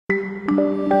We're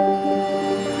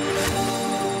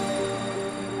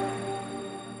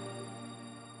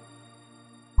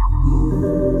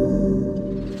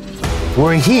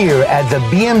here at the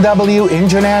BMW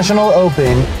International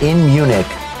Open in Munich.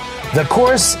 The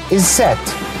course is set,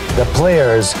 the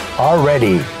players are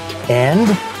ready,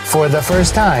 and for the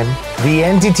first time, the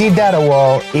NTT DATA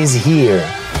Wall is here,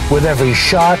 with every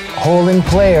shot, hole, and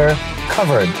player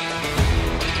covered.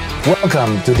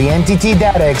 Welcome to the NTT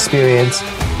Data experience,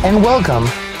 and welcome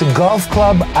to Golf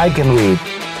Club Eichenried.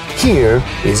 Here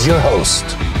is your host.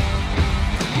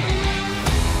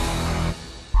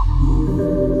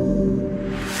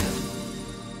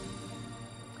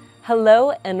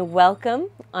 Hello and welcome.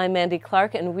 I'm Mandy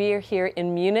Clark and we are here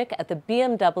in Munich at the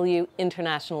BMW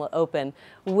International Open.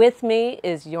 With me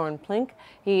is Jörn Plinke.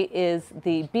 He is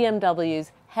the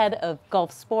BMW's head of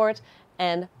Golfsport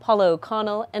and Paula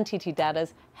O'Connell, NTT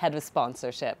Data's head of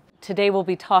sponsorship. Today we'll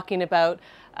be talking about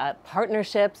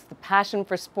partnerships, the passion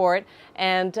for sport,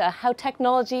 and how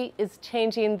technology is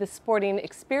changing the sporting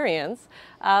experience.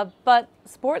 But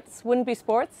sports wouldn't be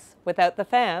sports without the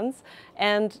fans.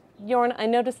 And Jörn, I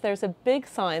noticed there's a big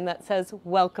sign that says,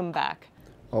 "Welcome back."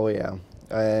 Oh yeah,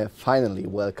 finally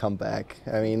welcome back.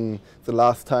 I mean, the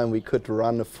last time we could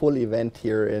run a full event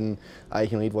here in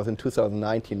Eichenried was in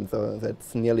 2019, so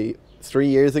that's nearly 3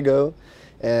 years ago.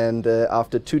 And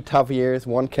after 2 tough years,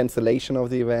 1 cancellation of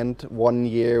the event, 1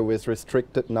 year with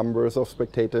restricted numbers of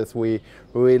spectators, we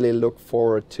really look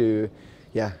forward to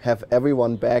have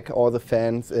everyone back, all the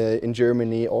fans in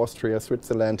Germany, Austria,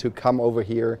 Switzerland, to come over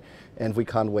here. And we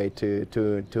can't wait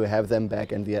to have them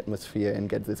back in the atmosphere and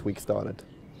get this week started.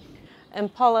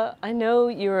 And Paula, I know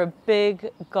you're a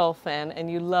big golf fan and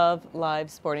you love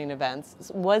live sporting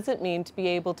events. What does it mean to be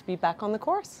able to be back on the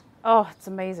course? Oh, it's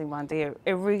amazing, Mandy.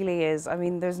 It really is. I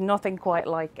mean, there's nothing quite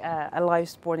like a live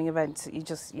sporting event. You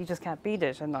just can't beat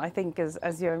it. And I think, as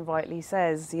Jörn rightly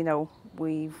says, you know,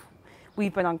 we've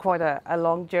been on quite a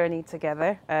long journey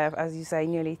together. As you say,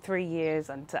 nearly 3 years,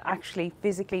 and to actually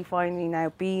physically finally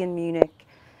now be in Munich,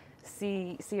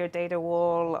 see our data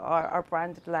wall, our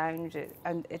branded lounge,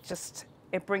 and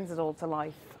it brings it all to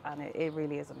life, and it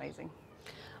really is amazing.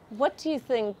 What do you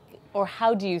think, or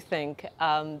how do you think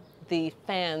the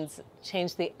fans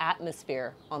change the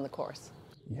atmosphere on the course?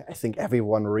 Yeah, I think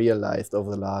everyone realized over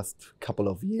the last couple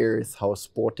of years how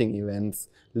sporting events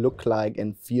look like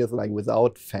and feel like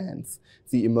without fans.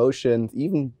 The emotions,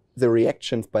 even the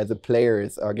reactions by the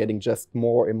players are getting just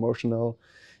more emotional.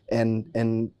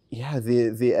 And yeah,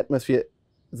 the atmosphere,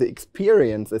 the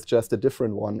experience is just a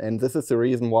different one. And this is the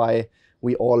reason why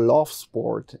we all love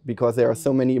sport, because there are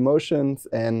so many emotions,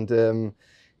 and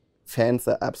fans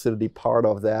are absolutely part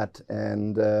of that.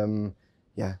 And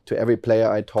yeah, to every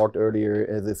player I talked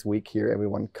earlier this week here,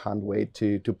 everyone can't wait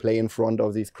to play in front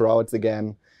of these crowds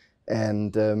again.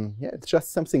 And yeah, it's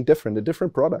just something different, a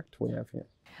different product we have here.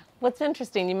 What's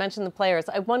interesting, you mentioned the players.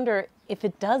 I wonder if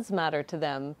it does matter to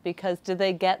them, because do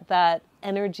they get that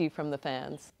energy from the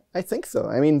fans? I think so.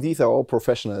 I mean, these are all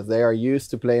professionals. They are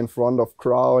used to play in front of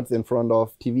crowds, in front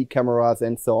of TV cameras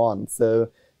and so on. So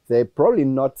they're probably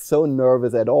not so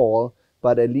nervous at all,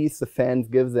 but at least the fans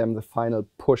give them the final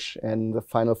push and the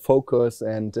final focus,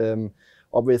 and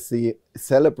obviously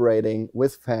celebrating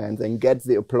with fans and get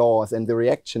the applause and the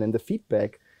reaction and the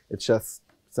feedback. It's just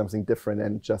something different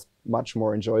and just much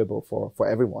more enjoyable for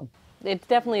everyone. It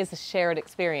definitely is a shared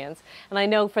experience. And I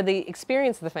know for the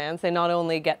experience of the fans, they not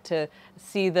only get to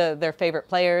see their favorite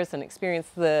players and experience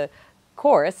the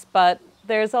course, but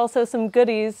there's also some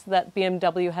goodies that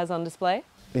BMW has on display.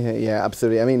 Yeah,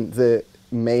 absolutely. I mean, the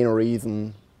main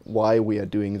reason why we are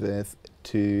doing this,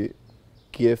 to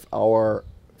give our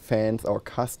fans, our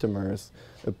customers,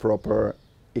 a proper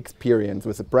experience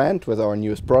with the brand, with our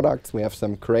newest products. We have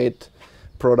some great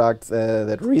products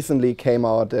that recently came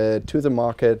out to the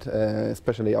market,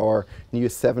 especially our new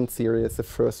 7 Series, the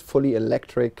first fully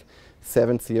electric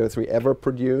 7 Series we ever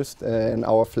produced in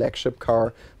our flagship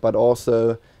car, but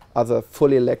also other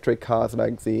fully electric cars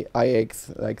like the iX,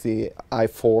 like the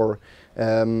i4.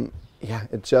 Yeah,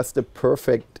 it's just a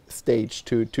perfect stage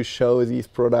to show these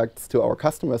products to our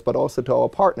customers, but also to our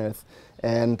partners,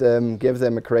 and give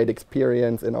them a great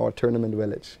experience in our tournament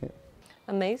village. Yeah.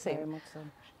 Amazing. Very much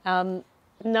so.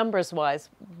 Numbers-wise,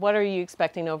 what are you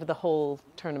expecting over the whole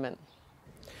tournament?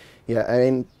 Yeah, I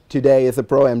mean, today is a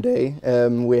Pro-Am day.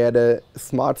 We had a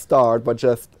smart start, but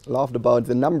just laughed about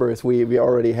the numbers we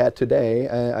already had today.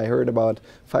 I heard about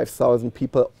 5,000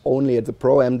 people only at the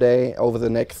Pro-Am day. Over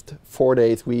the next 4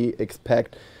 days, we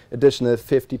expect additional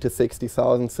 50 to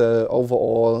 60,000. So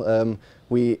overall,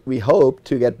 we hope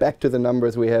to get back to the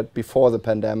numbers we had before the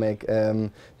pandemic,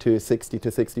 to 60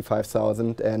 to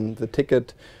 65,000. And the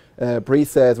ticket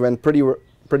pre-sales went pretty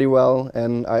well,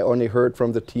 and I only heard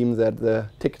from the team that the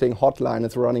ticketing hotline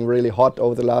is running really hot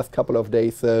over the last couple of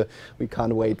days, so we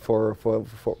can't wait for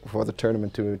the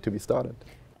tournament to be started.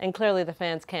 And clearly the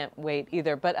fans can't wait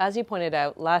either. But as you pointed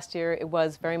out, last year it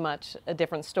was very much a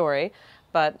different story.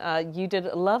 But you did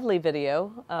a lovely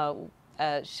video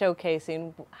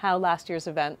showcasing how last year's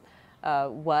event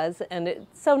was, and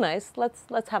it's so nice.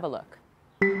 Let's have a look.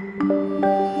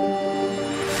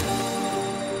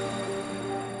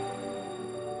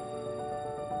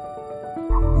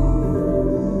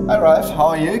 Hi Ralph, how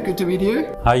are you? Good to meet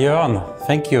you. Hi Jörn,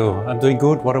 thank you. I'm doing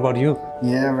good. What about you?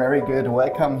 Yeah, very good.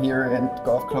 Welcome here at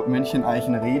Golf Club München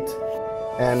Eichenried.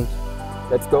 And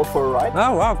let's go for a ride.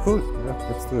 Oh wow, cool. Yeah,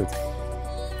 let's do it.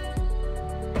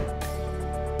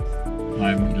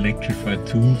 I'm electrified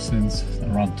too since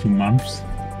around 2 months,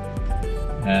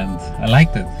 and I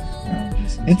liked it.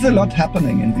 It's a lot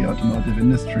happening in the automotive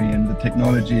industry, and the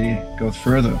technology goes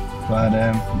further. But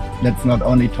let's not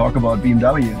only talk about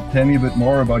BMW. Tell me a bit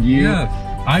more about you. Yeah,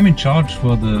 I'm in charge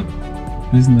for the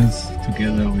business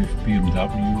together with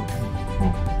BMW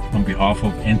on behalf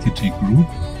of NTT Group.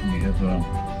 We have a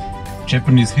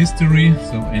Japanese history,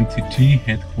 so NTT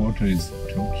headquarters is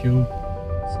Tokyo.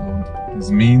 So this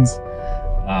means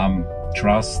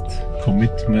trust,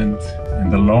 commitment,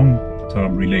 and a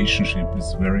long-term relationship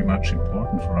is very much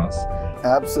important for us.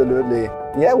 Absolutely.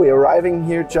 Yeah, we're arriving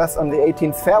here just on the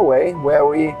 18th fairway, where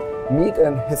we meet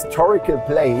an historical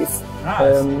place.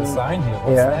 It's the sign here.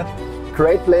 What's that?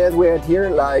 Great players we had here,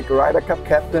 like Ryder Cup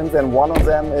captains, and one of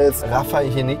them is Rafael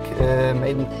Jenik,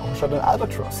 made shot an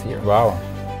albatross here. Wow.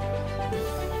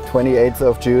 28th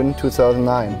of June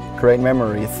 2009. Great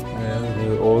memories.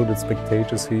 Yeah, all the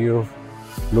spectators here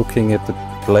looking at the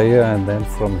player, and then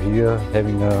from here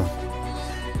having a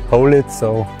hold it,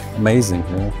 so amazing.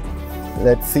 Yeah.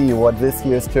 Let's see what this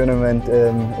year's tournament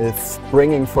is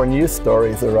bringing for news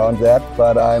stories around that,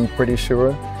 but I'm pretty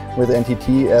sure with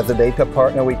NTT as a data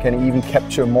partner we can even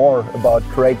capture more about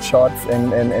great shots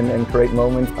and great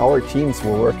moments. Our teams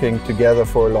were working together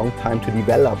for a long time to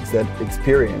develop that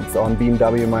experience. On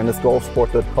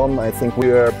BMW-Golfsport.com I think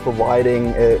we are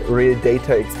providing a real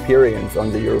data experience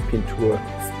on the European Tour.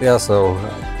 Yeah, so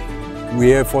we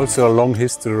have also a long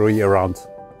history around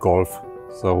golf.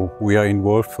 So we are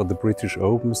involved for the British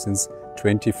Open since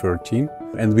 2013,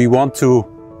 and we want to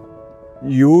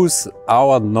use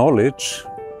our knowledge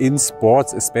in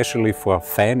sports, especially for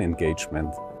fan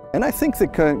engagement. And I think the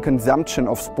consumption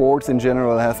of sports in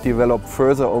general has developed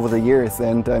further over the years.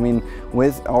 And I mean,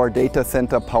 with our data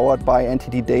center powered by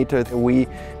NTT Data, we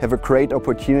have a great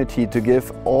opportunity to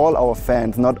give all our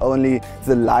fans not only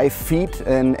the live feed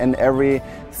and every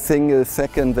single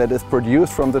second that is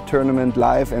produced from the tournament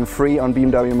live and free on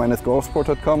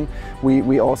BMW-Golfsport.com,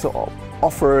 we also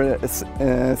offer a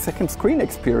second screen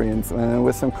experience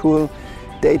with some cool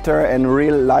data and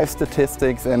real life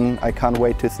statistics, and I can't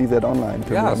wait to see that online, to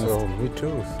be honest. So me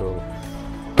too. So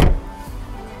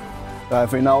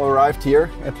we now arrived here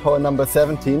at hole number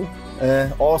 17,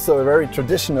 also a very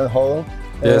traditional hole.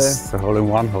 Yes, the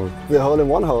hole-in-one hole. The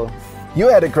hole-in-one hole. You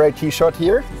had a great tee shot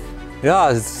here.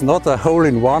 Yeah, it's not a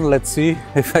hole-in-one. Let's see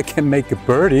if I can make a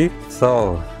birdie.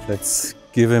 So let's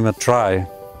give him a try.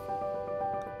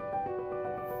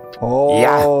 Oh,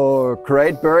 yeah.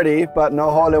 Great birdie, but no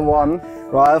hole-in-one.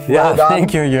 Ralph, well done.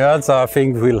 Thank you, Jörn. So I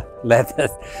think we'll let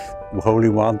that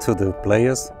hole-in-one to the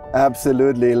players.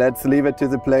 Absolutely. Let's leave it to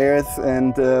the players,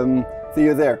 and see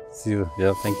you there. See you.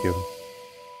 Yeah, thank you.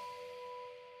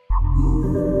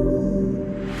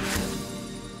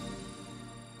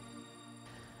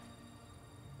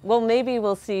 Well, maybe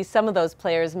we'll see some of those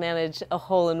players manage a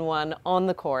hole-in-one on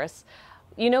the course.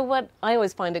 You know what I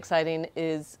always find exciting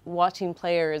is watching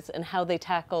players and how they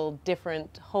tackle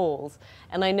different holes.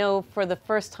 And I know for the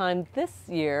first time this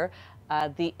year,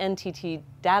 the NTT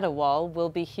DATA Wall will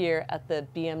be here at the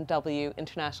BMW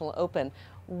International Open.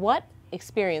 What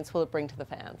experience will it bring to the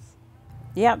fans?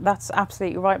 Yeah, that's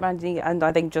absolutely right, Mandy. And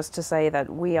I think just to say that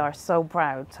we are so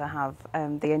proud to have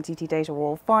the NTT DATA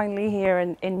Wall finally here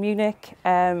in Munich.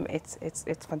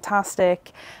 It's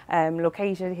fantastic,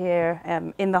 located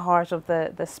here in the heart of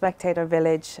the spectator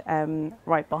village,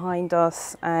 right behind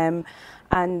us, and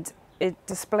it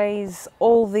displays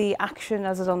all the action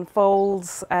as it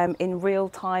unfolds in real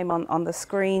time on the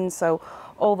screen, so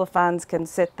all the fans can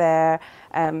sit there,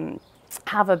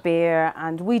 have a beer,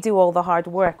 and we do all the hard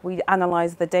work. We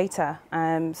analyse the data,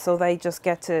 so they just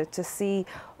get to see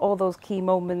all those key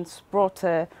moments brought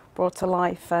to brought to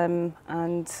life and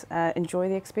enjoy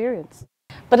the experience.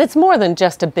 But it's more than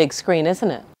just a big screen,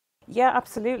 isn't it? Yeah,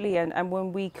 absolutely. And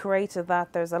when we created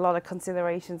that, there's a lot of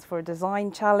considerations for a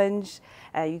design challenge.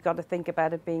 You've got to think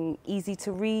about it being easy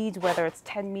to read, whether it's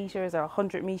 10 meters or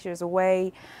 100 meters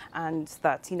away, and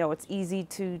that, you know, it's easy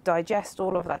to digest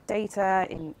all of that data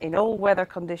in all weather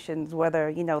conditions, whether,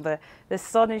 you know, the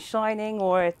sun is shining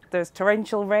or there's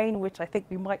torrential rain, which I think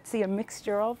we might see a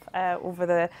mixture of over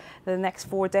the next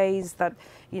 4 days, that,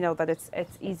 you know, that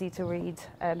it's easy to read.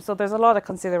 So there's a lot of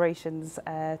considerations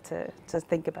to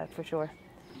think about, for sure.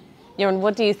 Jörn,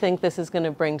 what do you think this is going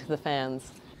to bring to the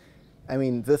fans? I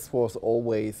mean, this was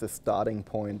always the starting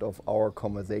point of our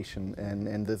conversation,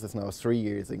 and this is now 3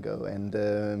 years ago.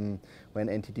 And when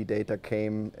NTT Data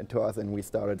came to us and we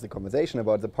started the conversation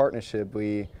about the partnership,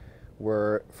 we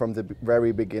were from the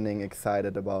very beginning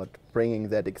excited about bringing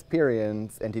that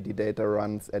experience NTT Data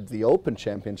runs at the Open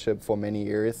Championship for many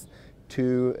years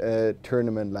to a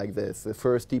tournament like this. The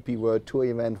first DP World Tour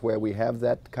event where we have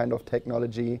that kind of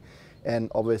technology, and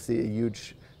obviously a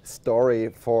huge story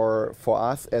for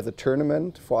us as a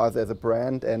tournament, for us as a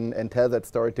brand, and tell that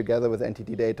story together with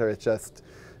NTT Data is just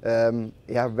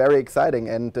yeah, very exciting.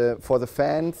 And for the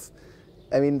fans,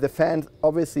 I mean, the fans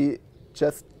obviously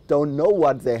just don't know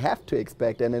what they have to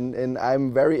expect, and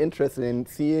I'm very interested in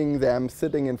seeing them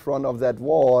sitting in front of that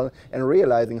wall and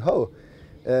realizing, oh,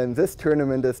 this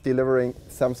tournament is delivering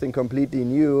something completely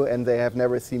new and they have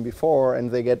never seen before, and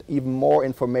they get even more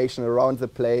information around the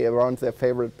play, around their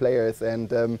favorite players,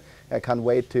 and I can't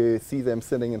wait to see them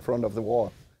sitting in front of the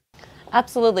wall.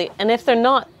 Absolutely. And if they're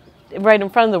not right in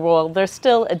front of the wall, there's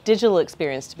still a digital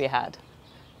experience to be had.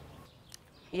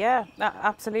 Yeah,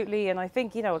 absolutely. And I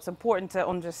think, you know, it's important to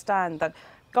understand that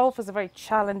golf is a very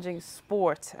challenging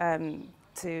sport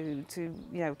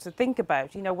to think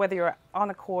about, you know, whether you're on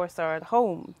a course or at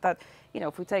home. That, you know,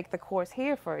 if we take the course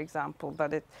here, for example,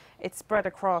 that it's spread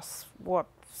across, what,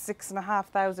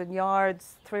 6,500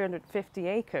 yards, 350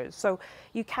 acres. So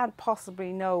you can't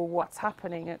possibly know what's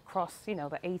happening across, you know,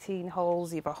 the 18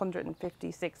 holes. You have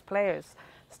 156 players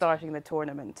starting the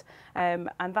tournament, and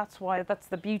that's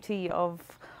the beauty of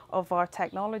our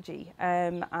technology,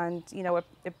 and you know,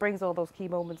 it brings all those key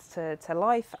moments to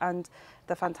life. And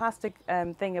the fantastic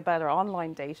thing about our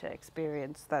online data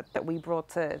experience that we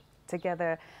brought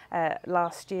together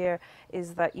last year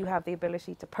is that you have the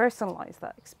ability to personalize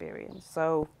that experience.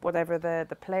 So whatever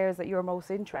the players that you're most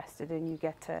interested in, you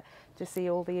get to see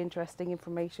all the interesting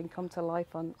information come to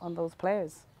life on those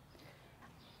players.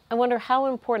 I wonder, how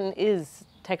important is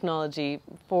technology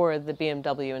for the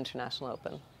BMW International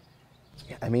Open?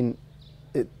 Yeah, I mean,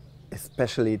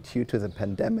 especially due to the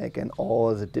pandemic and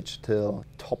all the digital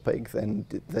topics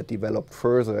that developed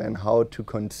further, and how to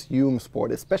consume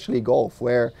sport, especially golf,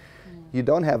 where you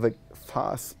don't have a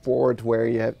fast sport where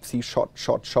you see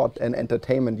shot and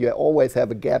entertainment. You always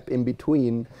have a gap in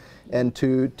between, and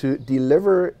to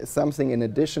deliver something in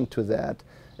addition to that,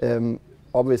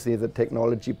 obviously the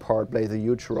technology part plays a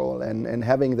huge role, and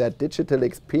having that digital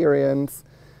experience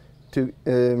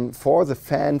for the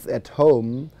fans at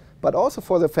home, but also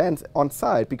for the fans on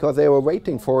site, because they were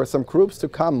waiting for some groups to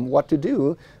come, what to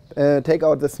do, take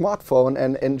out the smartphone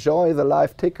and enjoy the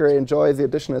live ticker, enjoy the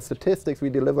additional statistics we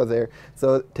deliver there.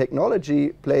 So technology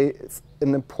plays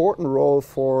an important role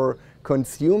for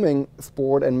consuming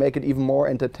sport and make it even more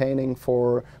entertaining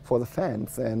for the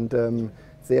fans. And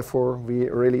therefore, we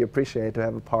really appreciate to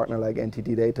have a partner like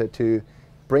NTT Data to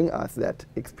bring us that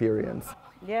experience.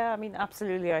 Yeah, I mean,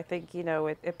 absolutely. I think, you know,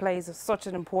 it plays such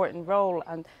an important role,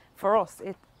 and for us,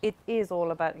 it is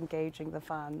all about engaging the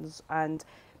fans and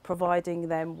providing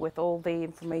them with all the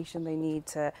information they need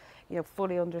to, you know,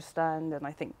 fully understand and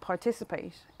I think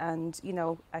participate. And, you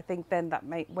know, I think then that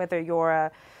whether you're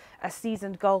a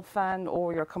seasoned golf fan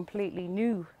or you're completely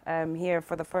new here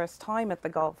for the first time at the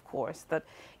golf course, that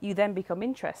you then become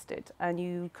interested and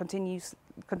you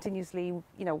continuously,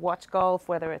 you know, watch golf,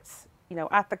 whether it's, you know,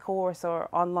 at the course or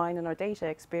online in our data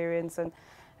experience, and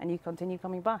you continue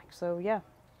coming back. So yeah.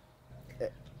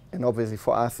 And obviously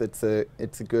for us, it's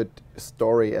a good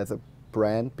story as a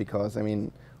brand, because I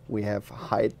mean, we have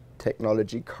high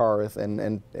technology cars,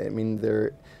 and I mean,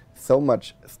 there so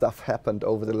much stuff happened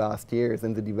over the last years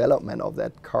in the development of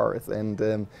that cars,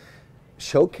 and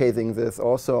showcasing this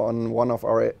also on one of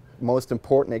our most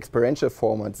important experiential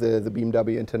formats, the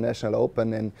BMW International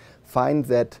Open, and find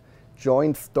that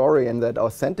joint story and that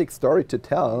authentic story to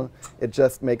tell, it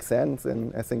just makes sense,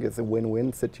 and I think it's a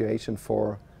win-win situation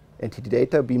for NTT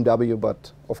Data, BMW,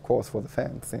 but of course for the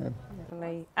fans. Yeah.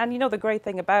 Definitely. And you know, the great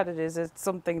thing about it is it's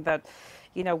something that,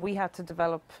 you know, we had to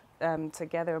develop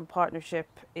together in partnership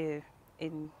in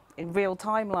in real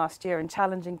time last year in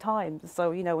challenging times.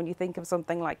 So, you know, when you think of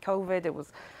something like COVID, it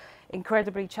was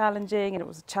incredibly challenging, and it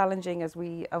was challenging as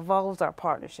we evolved our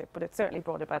partnership, but it certainly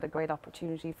brought about a great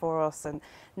opportunity for us. And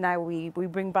now we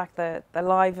bring back the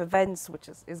live events, which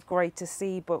is great to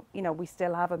see, but you know, we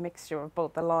still have a mixture of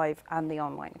both the live and the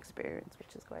online experience,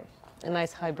 which is great. A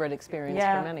nice hybrid experience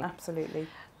for many. Absolutely.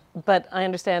 But I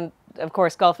understand, of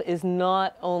course, golf is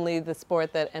not only the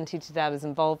sport that NTT Data is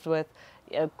involved with.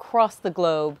 Across the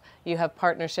globe, you have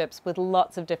partnerships with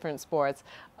lots of different sports.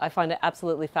 I find it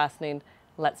absolutely fascinating.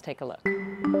 Let's take a look.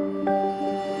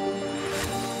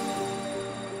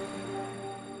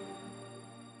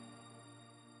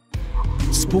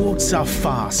 Sports are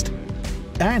fast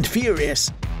and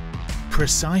furious,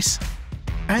 precise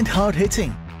and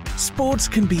hard-hitting. Sports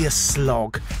can be a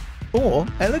slog or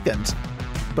elegant,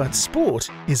 but sport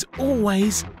is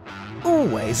always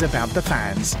about the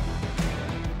fans.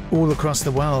 All across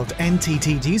the world,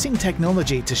 NTT is using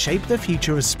technology to shape the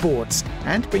future of sports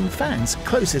and bring fans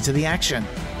closer to the action.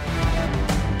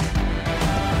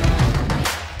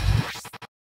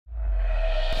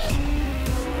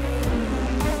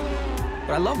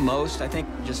 What I love most, I think,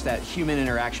 just that human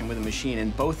interaction with a machine,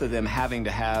 and both of them having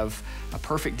to have a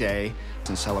perfect day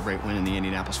and celebrate winning the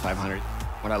Indianapolis 500.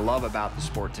 What I love about the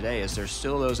sport today is there's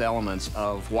still those elements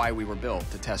of why we were built,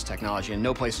 to test technology, and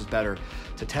no place is better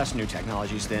to test new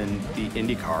technologies than the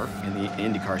IndyCar and the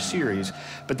IndyCar series,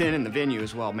 but then in the venue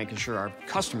as well, making sure our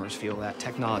customers feel that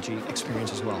technology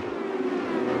experience as well.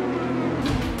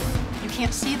 You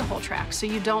can't see the whole track, so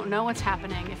you don't know what's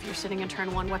happening if you're sitting in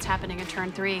turn 1, what's happening in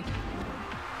turn 3.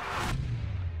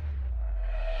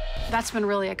 That's been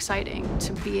really exciting,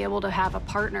 to be able to have a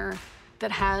partner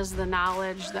that has the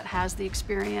knowledge, that has the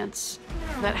experience,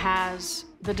 that has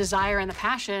the desire and the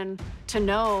passion to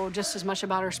know just as much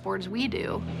about our sport as we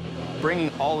do.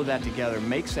 Bringing all of that together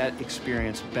makes that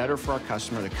experience better for our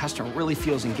customer. The customer really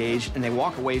feels engaged, and they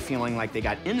walk away feeling like they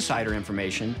got insider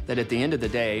information that at the end of the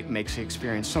day makes the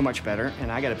experience so much better,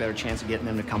 and I got a better chance of getting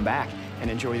them to come back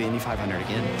and enjoy the Indy 500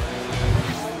 again.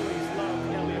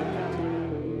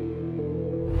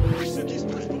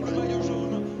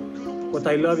 What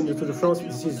I love in the Tour de France,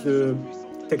 this is the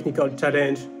technical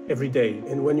challenge every day.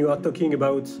 And when you are talking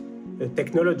about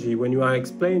technology, when you are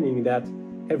explaining that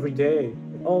every day,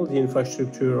 all the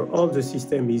infrastructure, all the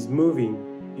system is moving,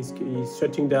 is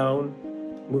shutting down,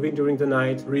 moving during the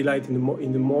night, relight in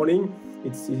the morning,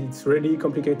 it's really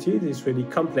complicated, it's really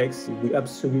complex. We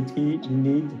absolutely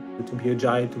need to be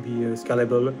agile, to be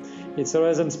scalable. It's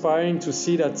always inspiring to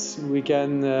see that we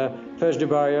can push the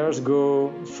barriers,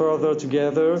 go further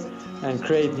together and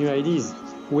create new ideas.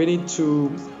 We need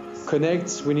to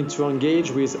connect, we need to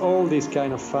engage with all these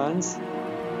kind of fans.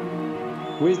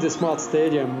 With the smart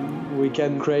stadium, we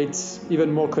can create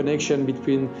even more connection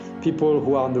between people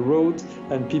who are on the road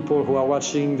and people who are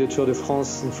watching the Tour de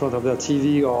France in front of their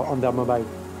TV or on their mobile.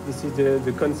 This is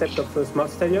the concept of a smart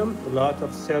stadium. A lot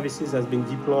of services has been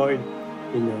deployed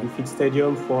in a fixed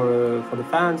stadium for the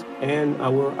fans, and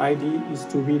our idea is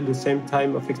to build the same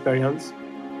type of experience,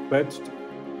 but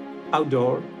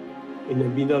outdoor, in the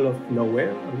middle of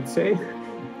nowhere, I would say.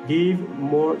 Give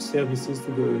more services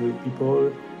to the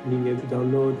people, being able to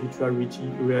download virtual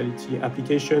reality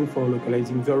application for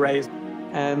localizing the race.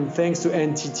 And thanks to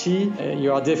NTT,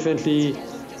 you are definitely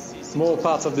more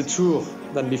part of the tour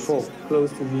than before.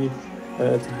 Close to the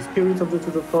spirit of the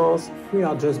Tour de France. We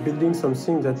are just building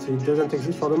something that it doesn't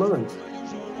exist for the moment.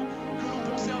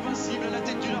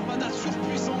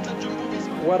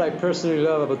 What I personally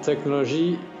love about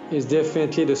technology is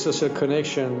definitely the social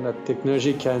connection that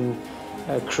technology can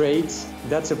create.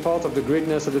 That's a part of the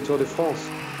greatness of the Tour de France.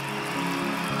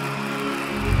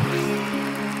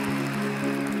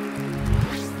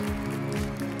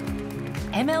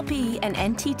 MLB and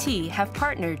NTT have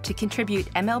partnered to contribute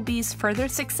MLB's further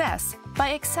success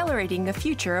by accelerating the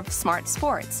future of smart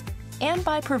sports and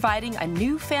by providing a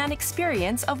new fan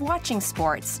experience of watching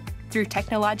sports through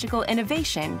technological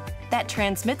innovation that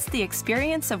transmits the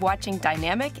experience of watching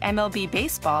dynamic MLB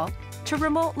baseball to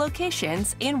remote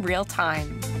locations in real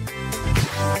time.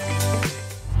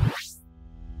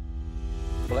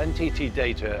 Well, NTT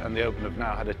Data and the Open have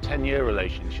now had a 10-year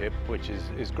relationship, which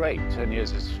is great. 10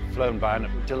 years has flown by, and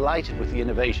I'm delighted with the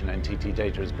innovation NTT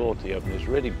Data has brought to the Open. It's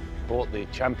really brought the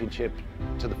championship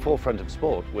to the forefront of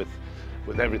sport with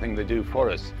everything they do for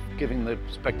us, giving the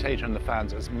spectator and the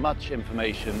fans as much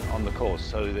information on the course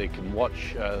so they can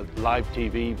watch live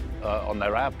TV on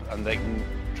their app, and they can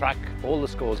track all the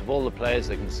scores of all the players.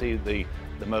 They can see the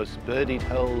most birdied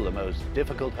hole, the most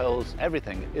difficult holes.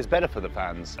 Everything is better for the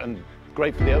fans and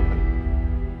great for the Open.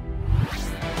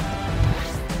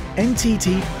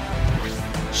 NTT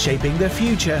shaping the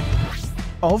future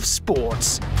of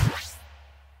sports.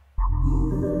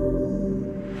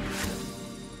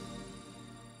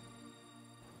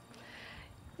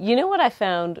 You know what I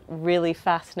found really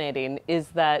fascinating is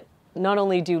that not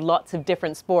only do lots of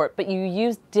different sport, but you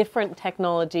use different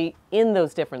technology in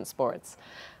those different sports.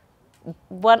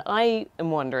 What I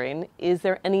am wondering, is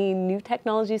there any new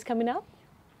technologies coming up?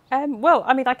 Well,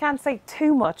 I mean, I can't say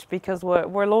too much because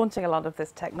we're launching a lot of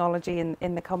this technology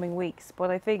in the coming weeks.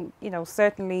 But I think, you know,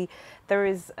 certainly there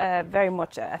is very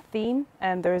much a theme,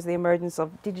 and there is the emergence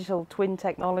of digital twin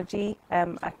technology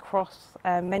across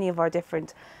many of our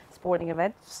different sporting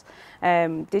events.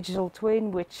 Digital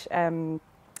twin, which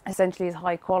essentially is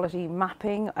high quality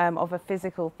mapping of a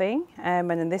physical thing, and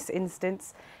in this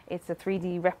instance it's a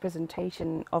 3D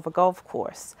representation of a golf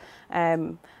course.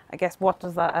 I guess what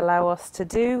does that allow us to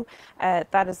do?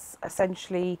 That is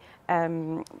essentially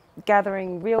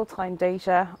gathering real-time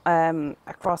data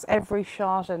across every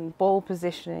shot and ball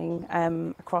positioning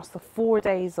across the 4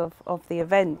 days of the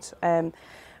event,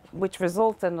 which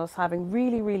results in us having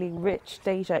really, really rich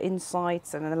data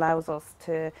insights, and it allows us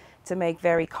to make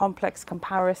very complex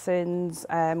comparisons,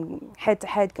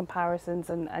 head-to-head comparisons,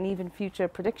 and even future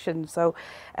predictions. So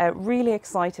really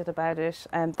excited about it.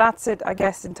 That's it, I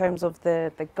guess, in terms of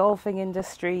the golfing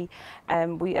industry.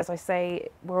 We, as I say,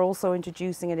 we're also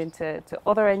introducing it into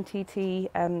other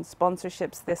NTT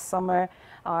sponsorships this summer.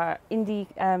 Our Indy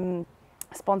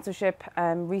sponsorship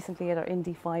recently at our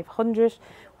Indy 500,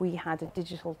 we had a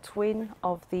digital twin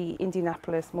of the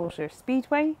Indianapolis Motor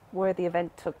Speedway where the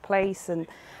event took place, and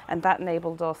that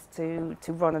enabled us to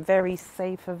run a very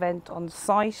safe event on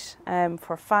site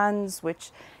for fans,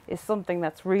 which is something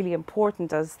that's really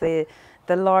important as the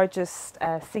largest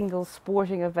single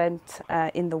sporting event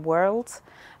in the world.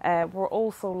 We're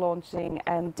also launching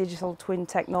digital twin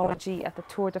technology at the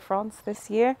Tour de France this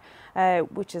year,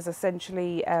 which is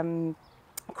essentially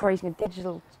creating a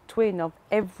digital twin of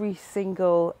every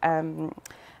single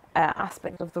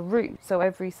aspect of the route, so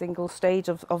every single stage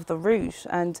of the route.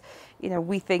 And you know,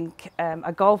 we think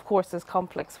a golf course is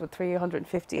complex with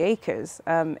 350 acres.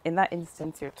 In that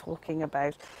instance, you're talking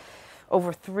about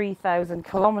over 3,000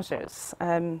 kilometers.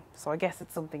 So I guess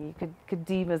it's something you could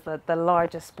deem as the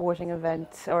largest sporting event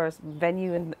or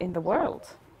venue in the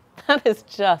world. That is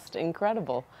just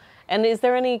incredible. And is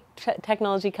there any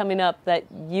technology coming up that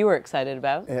you are excited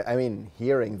about? I mean,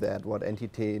 hearing that what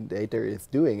NTT DATA is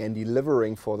doing and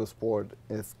delivering for the sport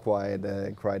is quite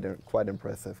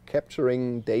impressive.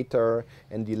 Capturing data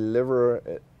and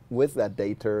deliver with that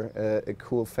data a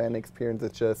cool fan experience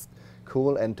is just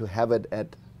cool, and to have it at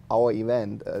our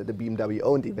event, the BMW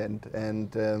owned event.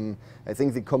 And I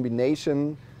think the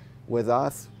combination with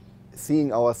us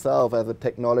seeing ourselves as a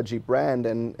technology brand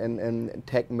and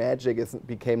tech magic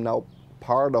became now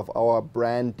part of our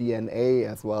brand DNA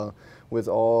as well, with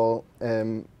all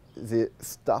the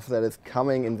stuff that is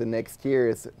coming in the next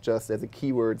years, just as a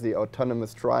keyword, the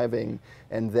autonomous driving,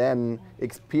 and then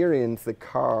experience the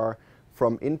car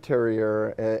from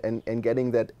interior and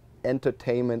getting that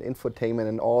entertainment, infotainment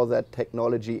and all that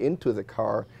technology into the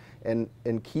car, and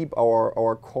keep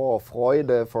our core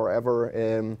Freude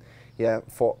forever. Yeah,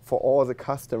 for all the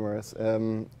customers.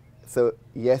 So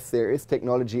yes, there is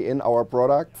technology in our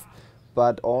products,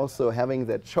 but also having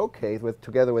that showcase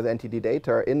together with NTT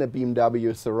DATA in a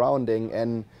BMW surrounding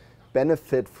and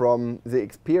benefit from the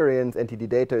experience NTT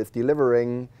DATA is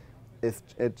delivering, it's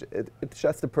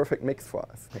just a perfect mix for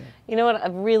us. Yeah. You know what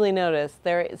I've really noticed?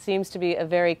 There seems to be a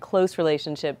very close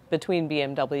relationship between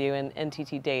BMW and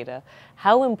NTT DATA.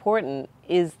 How important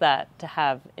is that to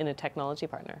have in a technology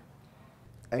partner?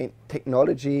 I mean,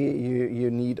 technology, you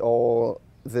need all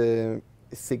the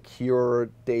secure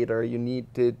data. You need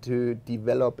to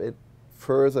develop it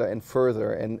further and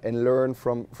further and learn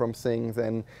from things.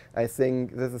 And I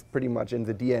think this is pretty much in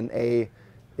the DNA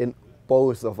in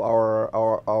both of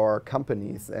our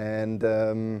companies. And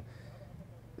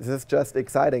this is just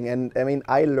exciting. And I mean,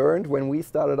 I learned when we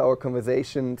started our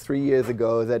conversation 3 years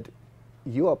ago that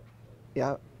you are,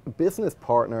 yeah, business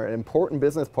partner, an important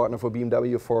business partner for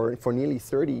BMW for nearly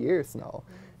 30 years now,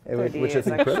 which is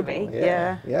incredible.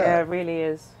 Yeah, it really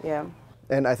is. Yeah.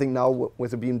 And I think now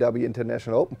with the BMW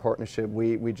International Open partnership,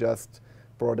 we just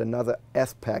brought another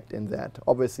aspect in that.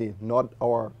 Obviously not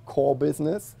our core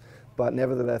business, but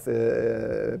nevertheless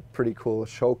a pretty cool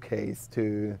showcase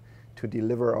to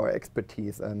deliver our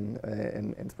expertise and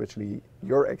especially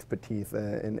your expertise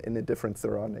in a different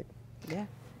surrounding. Yeah.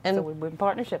 And so we win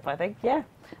partnership, I think, yeah.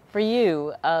 For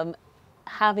you,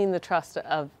 having the trust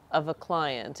of a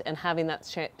client and having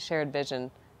that shared vision,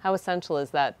 how essential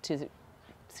is that to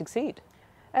succeed?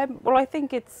 Well, I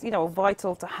think it's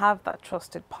vital to have that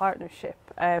trusted partnership,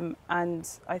 and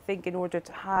I think in order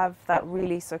to have that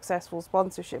really successful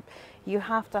sponsorship, you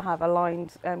have to have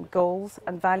aligned goals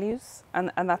and values,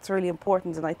 and that's really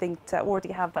important. And I think to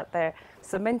already have that there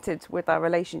cemented with our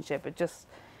relationship,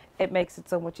 it makes it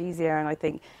so much easier. And I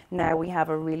think now we have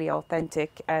a really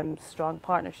authentic, strong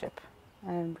partnership,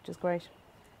 which is great.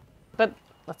 But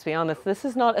let's be honest, this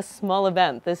is not a small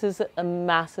event. This is a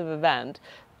massive event.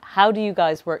 How do you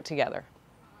guys work together?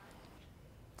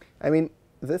 I mean,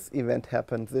 this event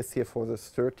happened this year for the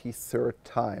 33rd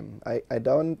time. I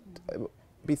don't,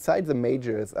 besides the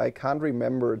majors, I can't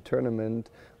remember a tournament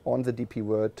on the DP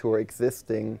World Tour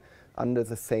existing under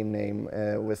the same name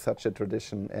with such a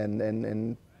tradition.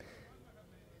 And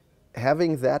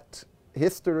having that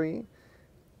history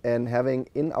and having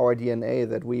in our DNA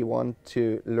that we want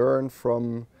to learn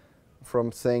from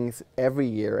things every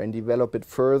year and develop it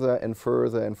further and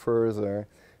further and further,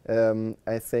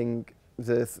 I think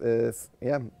this is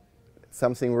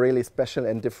something really special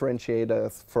and differentiate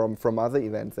us from other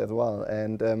events as well.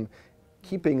 And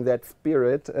keeping that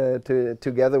spirit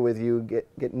together with you,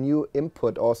 get new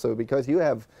input also, because you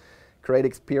have great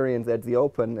experience at the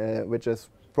Open, which is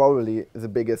probably the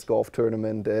biggest golf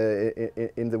tournament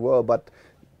in the world, but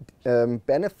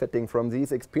benefiting from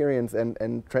these experience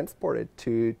and transport it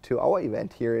to our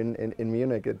event here in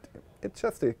Munich, it's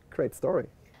just a great story.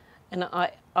 And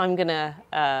I'm going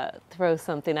to throw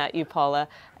something at you, Paula.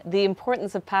 The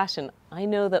importance of passion. I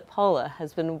know that Paula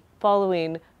has been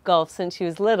following golf since she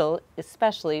was little,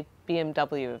 especially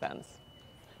BMW events.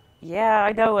 Yeah,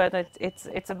 I know, and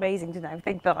it's amazing to now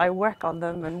think that I work on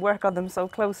them so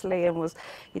closely, and was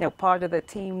part of the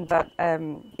team that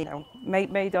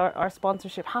made our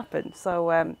sponsorship happen.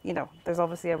 So there's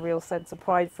obviously a real sense of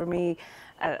pride for me.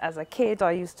 As a kid,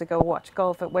 I used to go watch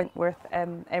golf at Wentworth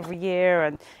every year,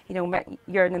 and met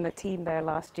Jörn and the team there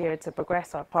last year to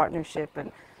progress our partnership,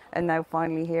 and now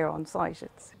finally here on site.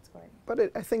 It's great.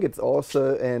 But I think it's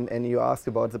also, and you asked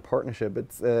about the partnership,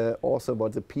 it's also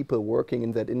about the people working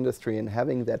in that industry and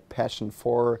having that passion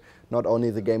for not only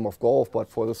the game of golf,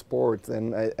 but for the sports.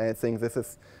 And I think this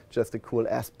is just a cool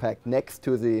aspect next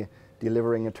to the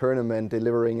delivering a tournament,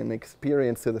 delivering an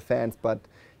experience to the fans, but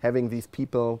having these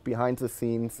people behind the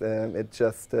scenes, it's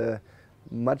just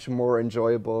much more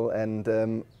enjoyable, and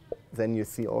then you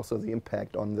see also the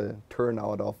impact on the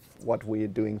turnout of what we're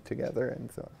doing together and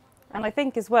so on. And I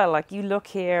think as well, like, you look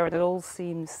here and it all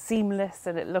seems seamless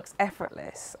and it looks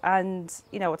effortless, and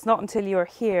it's not until you're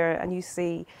here and you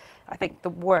see, I think,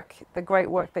 the great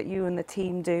work that you and the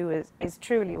team do is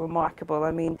truly remarkable.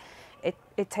 I mean,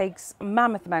 it takes a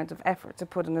mammoth amount of effort to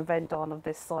put an event on of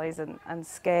this size and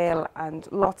scale,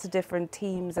 and lots of different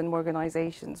teams and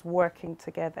organisations working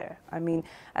together. I mean,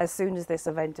 as soon as this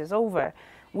event is over,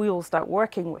 we will start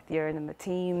working with Jörn and the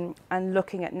team and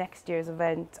looking at next year's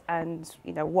event, and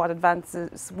what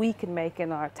advances we can make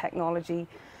in our technology,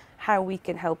 how we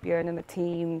can help Jörn and the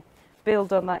team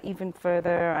build on that even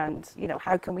further, and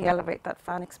how can we elevate that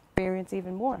fan experience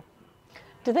even more.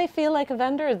 Do they feel like a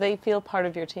vendor, or do they feel part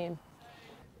of your team?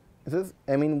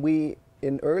 I mean,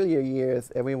 in earlier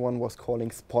years, everyone was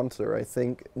calling sponsor. I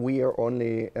think we are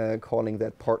only calling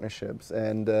that partnerships.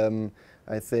 And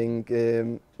I think,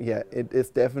 it is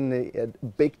definitely a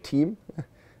big team.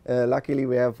 Luckily,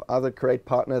 we have other great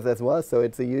partners as well. So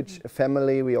it's a huge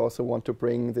family. We also want to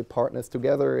bring the partners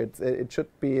together. It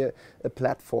should be a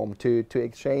platform to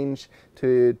exchange,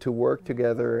 to work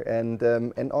together,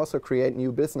 and also create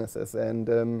new businesses.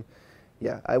 And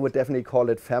I would definitely call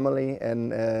it family,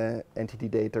 and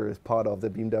NTT DATA is part of the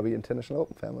BMW International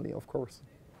Open family, of course.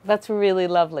 That's really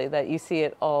lovely that you see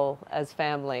it all as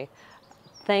family.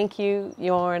 Thank you,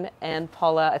 Jörn and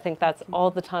Paula. I think that's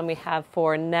all the time we have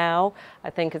for now.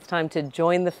 I think it's time to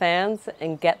join the fans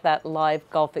and get that live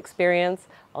golf experience.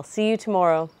 I'll see you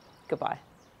tomorrow. Goodbye.